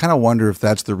I kind of wonder if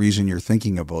that's the reason you're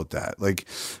thinking about that. Like,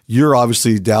 you're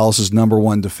obviously Dallas's number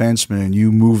one defenseman, and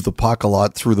you move the puck a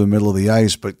lot through the middle of the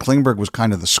ice, but Klingberg was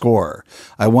kind of the scorer.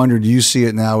 I wonder, do you see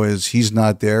it now as he's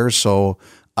not there, so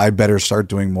I better start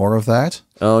doing more of that?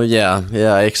 Oh,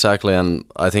 yeah, exactly. And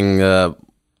I think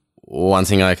one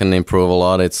thing I can improve a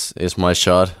lot is my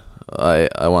shot.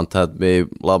 I want that to be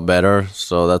a lot better,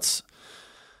 so that's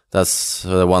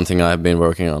the one thing I've been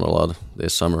working on a lot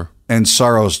this summer. And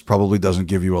Saros probably doesn't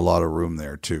give you a lot of room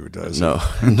there too, does he? No,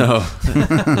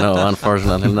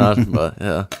 unfortunately not, but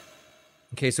yeah.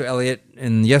 Okay, so Elliot,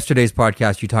 in yesterday's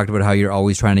podcast, you talked about how you're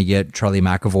always trying to get Charlie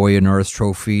McAvoy a Norris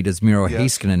Trophy. Does Miro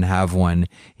Heiskanen have one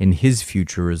in his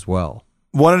future as well?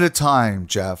 One at a time,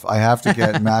 Jeff. I have to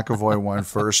get McAvoy one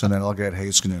first, and then I'll get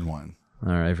Heiskanen one.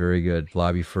 All right, very good.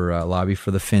 Lobby for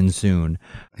the Finn soon.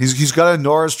 He's got a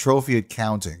Norris Trophy at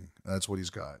counting. That's what he's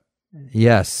got.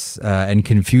 Yes, and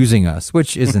confusing us,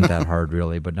 which isn't that hard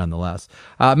really, but nonetheless.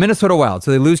 Minnesota Wild.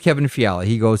 So they lose Kevin Fiala.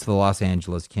 He goes to the Los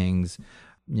Angeles Kings.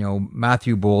 You know,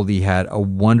 Matthew Boldy had a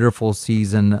wonderful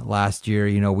season last year.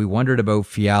 You know, we wondered about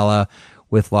Fiala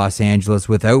with Los Angeles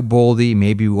without Boldy.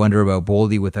 Maybe we wonder about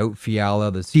Boldy without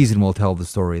Fiala. The season will tell the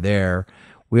story there.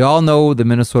 We all know the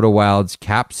Minnesota Wild's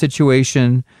cap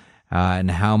situation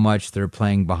and how much they're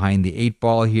playing behind the eight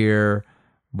ball here.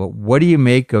 But what do you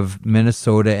make of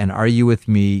Minnesota? And are you with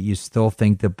me? You still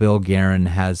think that Bill Guerin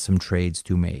has some trades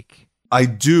to make? I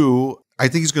do. I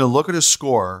think he's going to look at his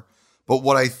score. But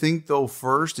what I think, though,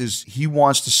 first is he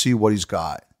wants to see what he's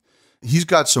got. He's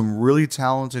got some really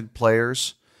talented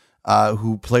players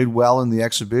who played well in the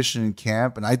exhibition in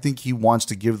camp, and I think he wants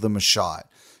to give them a shot.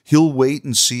 He'll wait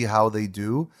and see how they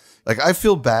do. Like, I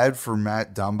feel bad for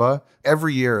Matt Dumba.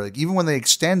 Every year, like even when they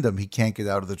extend him, he can't get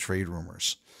out of the trade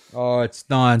rumors. Oh, it's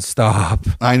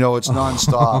nonstop. I know it's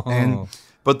nonstop.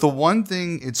 But the one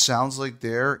thing it sounds like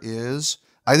there is,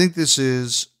 I think this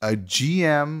is a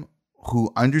GM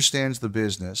who understands the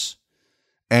business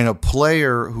and a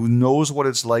player who knows what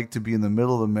it's like to be in the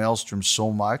middle of the maelstrom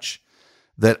so much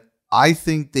that I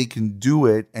think they can do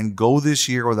it and go this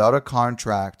year without a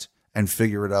contract and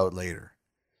figure it out later.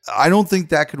 I don't think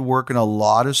that could work in a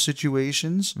lot of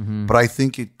situations, but I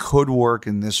think it could work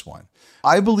in this one.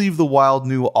 I believe the Wild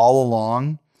knew all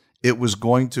along it was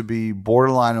going to be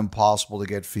borderline impossible to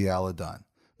get Fiala done.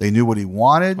 They knew what he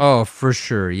wanted. Oh, for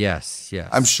sure. Yes.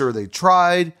 I'm sure they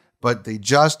tried, but they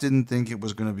just didn't think it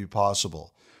was going to be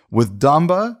possible. With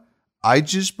Dumba, I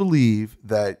just believe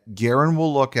that Guerin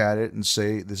will look at it and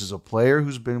say, this is a player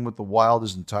who's been with the Wild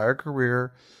his entire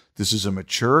career. This is a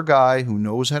mature guy who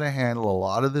knows how to handle a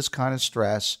lot of this kind of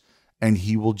stress, and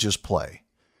he will just play.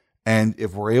 And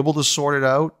if we're able to sort it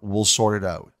out, we'll sort it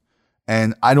out.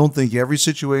 And I don't think every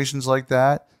situation's like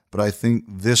that, but I think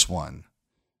this one,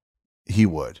 he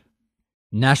would.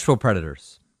 Nashville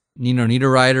Predators. Nino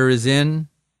Niederreiter is in.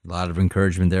 A lot of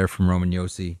encouragement there from Roman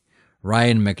Josi.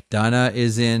 Ryan McDonough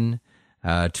is in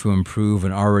to improve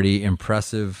an already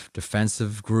impressive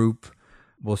defensive group.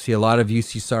 We'll see a lot of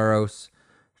UC Saros.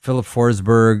 Philip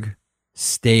Forsberg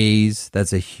stays.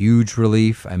 That's a huge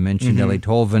relief. I mentioned Eeli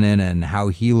Tolvanen and how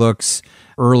he looks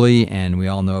early, and we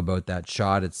all know about that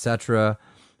shot, etc.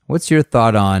 What's your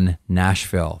thought on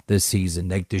Nashville this season?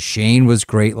 Like, Duchesne was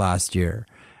great last year.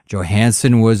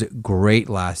 Johansson was great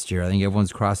last year. I think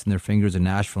everyone's crossing their fingers in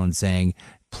Nashville and saying,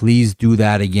 please do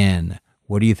that again.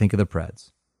 What do you think of the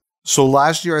Preds? So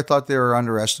last year I thought they were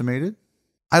underestimated.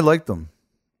 I like them.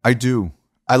 I do.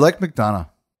 I like McDonough.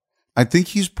 I think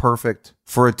he's perfect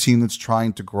for a team that's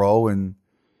trying to grow, and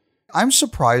I'm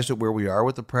surprised at where we are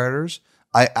with the Predators.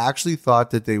 I actually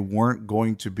thought that they weren't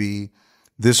going to be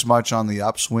this much on the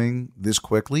upswing this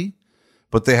quickly,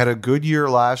 but they had a good year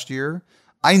last year.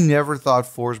 I never thought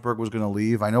Forsberg was going to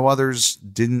leave. I know others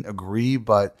didn't agree,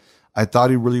 but I thought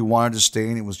he really wanted to stay,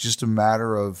 and it was just a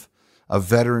matter of a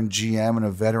veteran GM and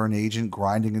a veteran agent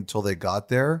grinding until they got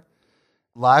there.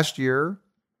 Last year,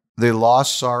 they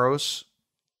lost Saros,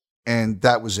 and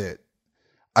that was it.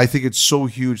 I think it's so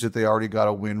huge that they already got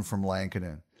a win from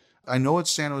Lankinen. I know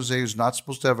it's San Jose who's not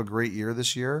supposed to have a great year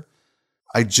this year.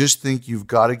 I just think you've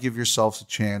got to give yourselves a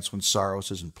chance when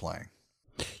Saros isn't playing.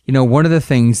 You know, one of the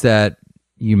things that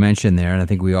you mentioned there, and I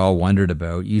think we all wondered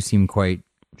about, you seem quite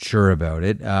sure about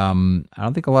it. I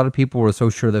don't think a lot of people were so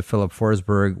sure that Filip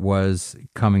Forsberg was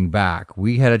coming back.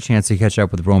 We had a chance to catch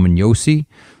up with Roman Josi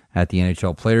at the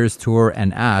NHL Players Tour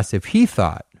and asked if he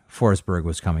thought Forsberg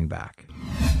was coming back.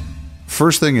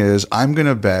 First thing is, I'm going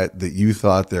to bet that you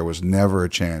thought there was never a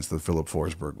chance that Filip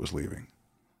Forsberg was leaving.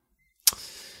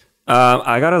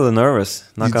 I got a little nervous,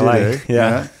 not gonna lie.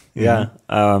 Eh?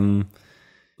 Yeah.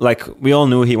 Like, we all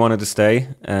knew he wanted to stay,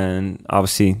 and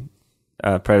obviously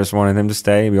Predators wanted him to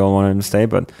stay. We all wanted him to stay,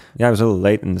 but yeah, it was a little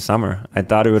late in the summer. I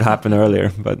thought it would happen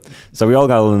earlier, but so we all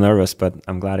got a little nervous, but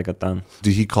I'm glad it got done.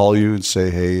 Did he call you and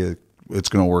say, hey, it's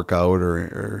going to work out,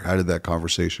 or how did that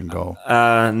conversation go?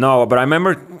 No, but I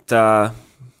remember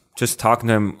just talking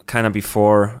to him kind of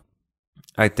before.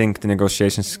 I think the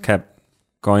negotiations kept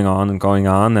going on,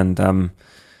 and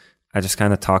I just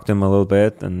kind of talked to him a little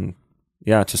bit, and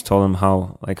yeah, just told him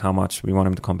how much we want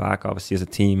him to come back, obviously as a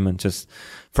team, and just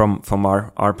from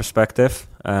our perspective,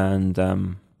 and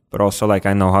but also like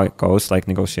I know how it goes. Like,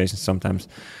 negotiations sometimes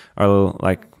are a little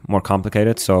like more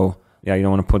complicated, so yeah, you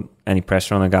don't want to put any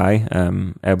pressure on a guy.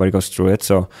 Everybody goes through it,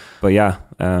 so but yeah,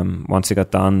 once it got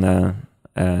done,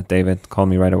 David called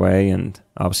me right away, and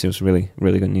obviously it was really,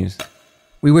 really good news.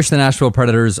 We wish the Nashville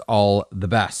Predators all the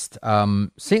best.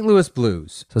 St. Louis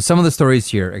Blues. So some of the stories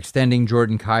here, extending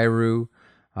Jordan Kyrou,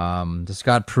 the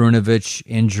Scott Perunovich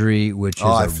injury, which is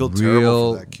I feel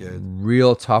terrible for that kid.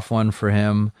 Real tough one for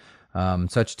him.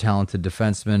 Such a talented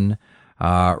defenseman.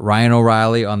 Ryan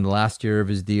O'Reilly on the last year of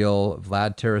his deal.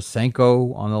 Vlad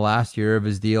Tarasenko on the last year of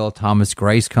his deal. Thomas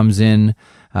Greiss comes in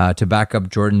to back up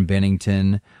Jordan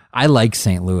Binnington. I like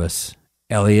St. Louis.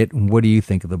 Elliot, what do you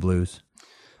think of the Blues?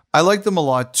 I like them a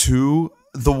lot too.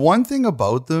 The one thing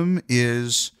about them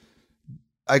is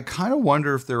I kind of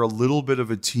wonder if they're a little bit of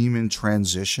a team in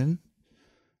transition.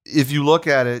 If you look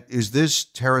at it, is this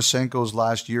Tarasenko's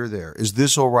last year there? Is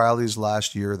this O'Reilly's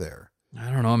last year there? I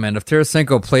don't know, man. If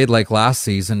Tarasenko played like last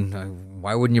season,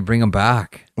 why wouldn't you bring him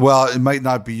back? Well, it might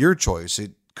not be your choice.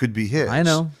 It could be his. I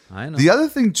know. The other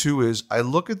thing too is I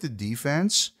look at the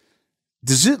defense.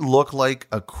 Does it look like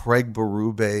a Craig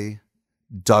Berube,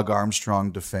 Doug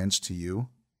Armstrong defense to you?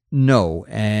 No,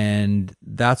 and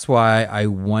that's why I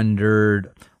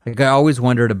wondered, like I always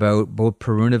wondered about both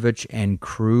Perunovich and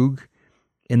Krug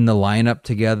in the lineup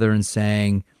together and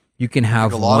saying you can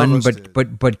have one,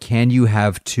 but can you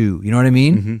have two? You know what I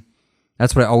mean? Mm-hmm.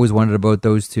 That's what I always wondered about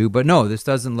those two. But no, this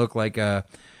doesn't look like a,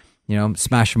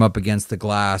 smash them up against the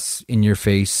glass in your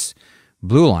face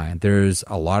blue line. There's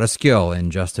a lot of skill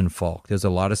in Justin Falk. There's a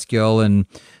lot of skill in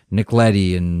Nick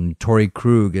Leddy and Torrey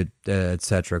Krug, et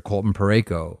cetera, Colton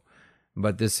Parayko.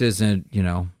 But this isn't,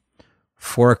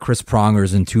 4 Chris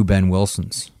Prongers and 2 Ben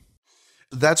Wilsons.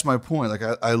 That's my point. Like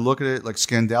I look at it like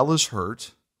Scandella's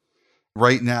hurt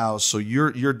right now. So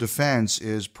your defense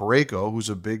is Parayko, who's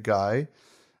a big guy.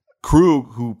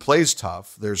 Krug, who plays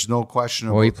tough. There's no question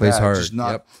about that. He plays hard. Just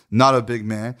not a big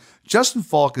man. Justin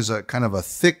Falk is a kind of a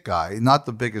thick guy, not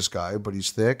the biggest guy, but he's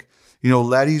thick.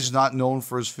 Leddy's not known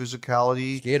for his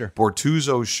physicality. Skater.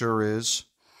 Bortuzzo sure is.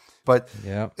 But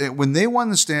when they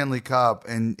won the Stanley Cup,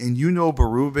 and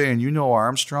Berube and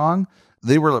Armstrong,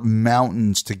 they were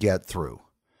mountains to get through.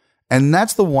 And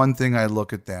that's the one thing I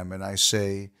look at them and I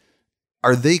say,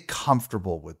 are they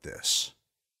comfortable with this?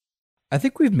 I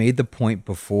think we've made the point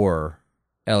before,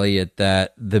 Elliot,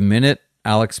 that the minute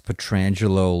Alex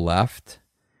Pietrangelo left,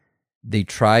 they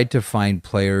tried to find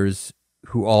players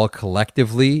who all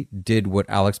collectively did what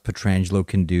Alex Pietrangelo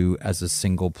can do as a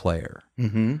single player.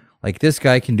 Mm-hmm. Like, this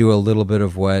guy can do a little bit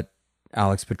of what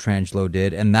Alex Pietrangelo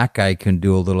did, and that guy can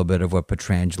do a little bit of what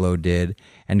Pietrangelo did,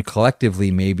 and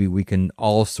collectively maybe we can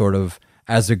all sort of,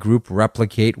 as a group,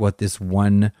 replicate what this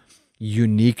one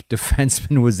unique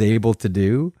defenseman was able to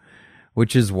do,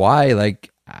 which is why,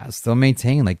 I still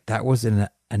maintain, that was an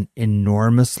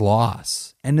enormous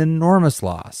loss,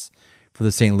 for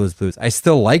the St. Louis Blues. I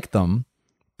still like them,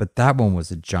 but that one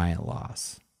was a giant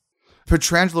loss.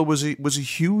 Pietrangelo was a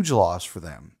huge loss for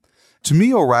them. To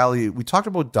me, O'Reilly, we talked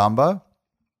about Dumba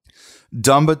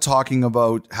talking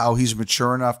about how he's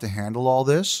mature enough to handle all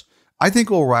this. I think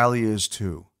O'Reilly is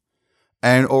too.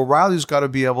 And O'Reilly's got to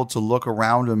be able to look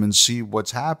around him and see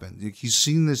what's happened. He's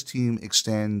seen this team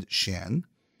extend Schenn.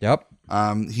 Yep.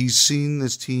 He's seen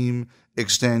this team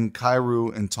extend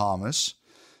Kyrou and Thomas.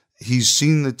 He's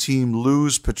seen the team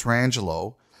lose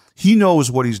Pietrangelo. He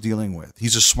knows what he's dealing with.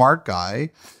 He's a smart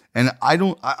guy. And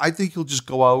I think he'll just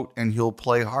go out and he'll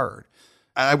play hard.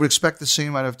 And I would expect the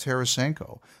same out of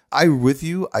Tarasenko. I'm with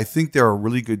you. I think they're a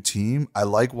really good team. I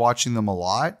like watching them a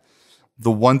lot. The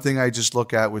one thing I just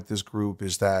look at with this group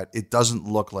is that it doesn't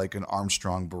look like an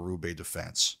Armstrong-Berube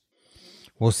defense.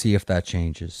 We'll see if that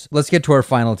changes. Let's get to our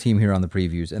final team here on the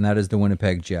previews, and that is the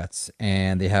Winnipeg Jets.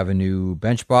 And they have a new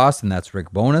bench boss, and that's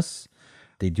Rick Bowness.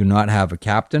 They do not have a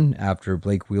captain after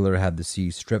Blake Wheeler had the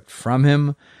C stripped from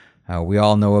him. We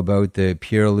all know about the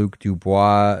Pierre-Luc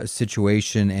Dubois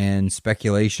situation and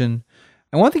speculation.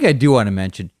 And one thing I do want to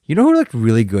mention, you know who looked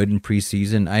really good in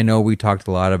preseason? I know we talked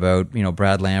a lot about,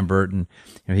 Brad Lambert, and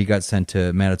he got sent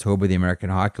to Manitoba, the American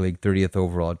Hockey League, 30th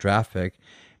overall draft pick.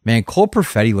 Man, Cole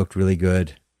Perfetti looked really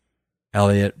good.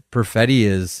 Elliot, Perfetti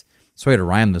is, sorry to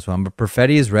rhyme this one, but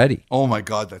Perfetti is ready. Oh my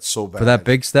God, that's so bad. For that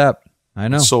big step. I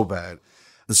know. It's so bad.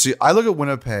 See, I look at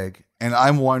Winnipeg and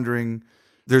I'm wondering,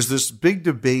 there's this big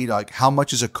debate, like how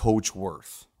much is a coach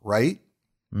worth, right?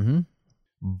 Mm-hmm.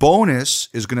 Bowness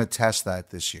is going to test that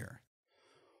this year.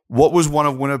 What was one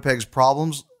of Winnipeg's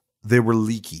problems? They were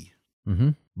leaky. Mm-hmm.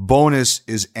 Bowness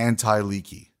is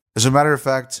anti-leaky. As a matter of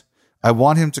fact, I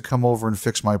want him to come over and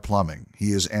fix my plumbing.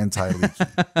 He is anti-leaky.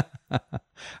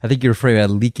 I think you're afraid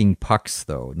of leaking pucks,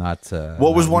 though, not.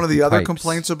 What was one of the other pipes.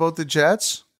 complaints about the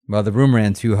Jets? Well, the room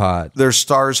ran too hot. Their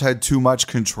stars had too much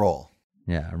control.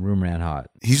 Yeah, room ran hot.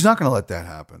 He's not going to let that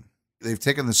happen. They've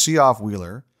taken the C off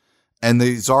Wheeler, and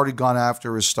he's already gone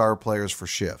after his star players for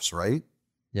shifts, right?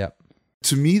 Yep.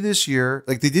 To me this year,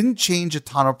 they didn't change a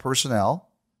ton of personnel.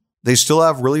 They still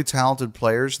have really talented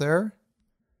players there.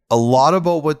 A lot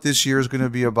about what this year is going to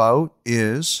be about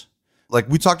is,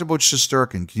 we talked about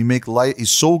Shesterkin. Can you make life,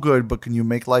 he's so good, but can you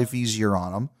make life easier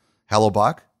on him?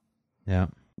 Hellebuck. Yeah.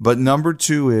 But number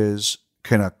 2 is,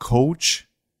 can a coach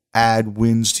add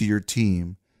wins to your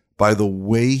team by the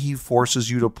way he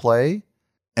forces you to play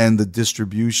and the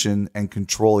distribution and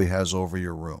control he has over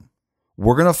your room?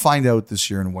 We're going to find out this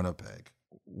year in Winnipeg.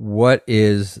 What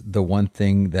is the one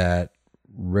thing that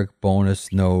Rick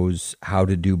Bowness knows how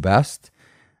to do best?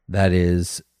 That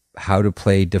is how to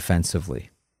play defensively.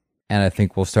 And I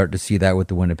think we'll start to see that with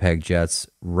the Winnipeg Jets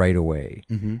right away.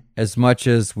 Mm-hmm. As much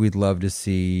as we'd love to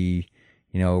see,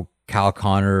 Kyle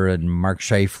Connor and Mark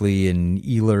Scheifele and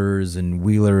Ehlers and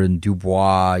Wheeler and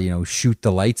Dubois, shoot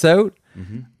the lights out,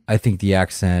 I think the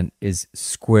accent is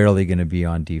squarely going to be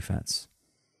on defense.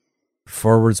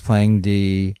 Forwards playing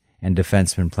D and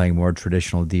defensemen playing more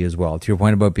traditional D as well. To your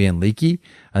point about being leaky,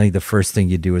 I think the first thing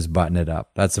you do is button it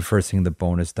up. That's the first thing that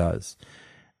Bowness does.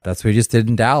 That's what he just did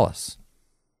in Dallas,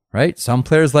 right? Some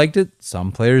players liked it,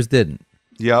 some players didn't.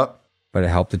 Yep. But it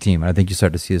helped the team. And I think you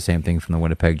start to see the same thing from the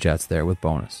Winnipeg Jets there with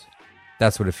Bowness.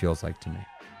 That's what it feels like to me.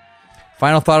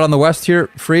 Final thought on the West here,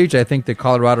 Frege. I think that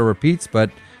Colorado repeats,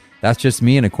 but that's just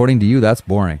me. And according to you, that's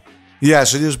boring.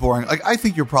 Yes, it is boring. I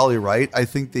think you're probably right. I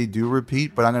think they do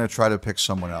repeat, but I'm going to try to pick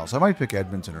someone else. I might pick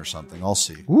Edmonton or something. I'll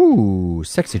see. Ooh,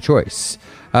 sexy choice.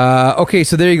 Okay,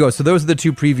 so there you go. So those are the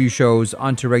 2 preview shows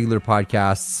onto regular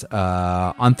podcasts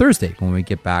on Thursday when we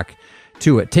get back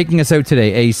to it. Taking us out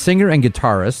today, a singer and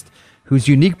guitarist whose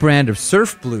unique brand of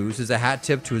surf blues is a hat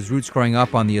tip to his roots growing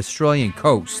up on the Australian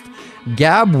coast.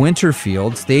 Gab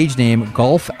Winterfield, stage name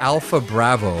Golf Alpha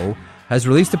Bravo, has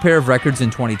released a pair of records in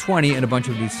 2020 and a bunch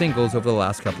of new singles over the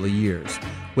last couple of years.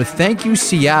 With Thank You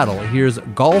Seattle, here's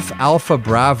Golf Alpha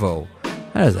Bravo.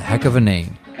 That is a heck of a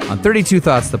name. On 32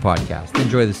 Thoughts, the podcast.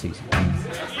 Enjoy the season.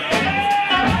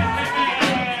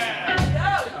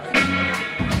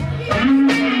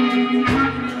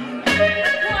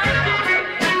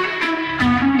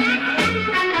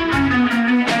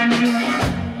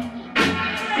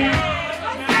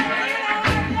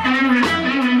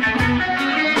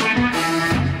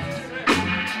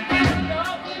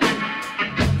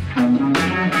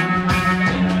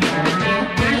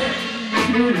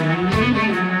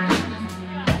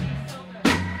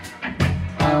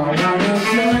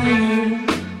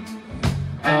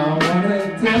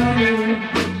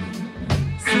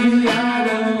 See